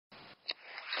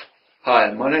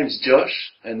Hi, my name is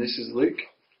Josh, and this is Luke,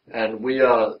 and we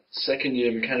are second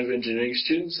year mechanical engineering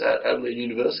students at Adelaide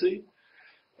University.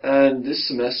 And this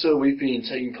semester we've been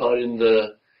taking part in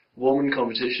the Warman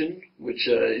competition, which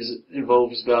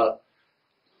involves about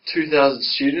 2,000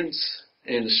 students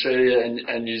in Australia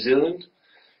and New Zealand.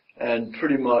 And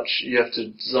pretty much you have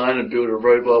to design and build a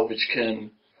robot which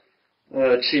can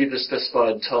achieve the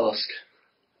specified task.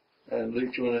 And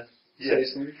Luke, do you want to say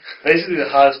something? Basically, the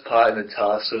hardest part in the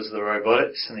task was the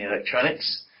robotics and the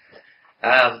electronics.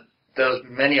 There was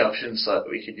many options that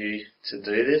we could use to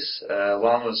do this.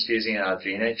 One was using an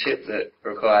Arduino chip that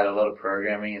required a lot of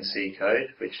programming in C code,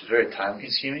 which is very time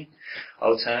consuming.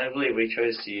 Alternatively, we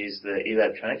chose to use the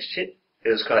electronics chip. It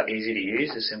was quite easy to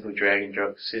use, a simple drag and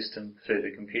drop system through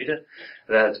the computer.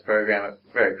 It allowed to program it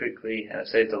very quickly, and it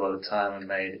saved a lot of time and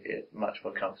made it much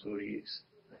more comfortable to use.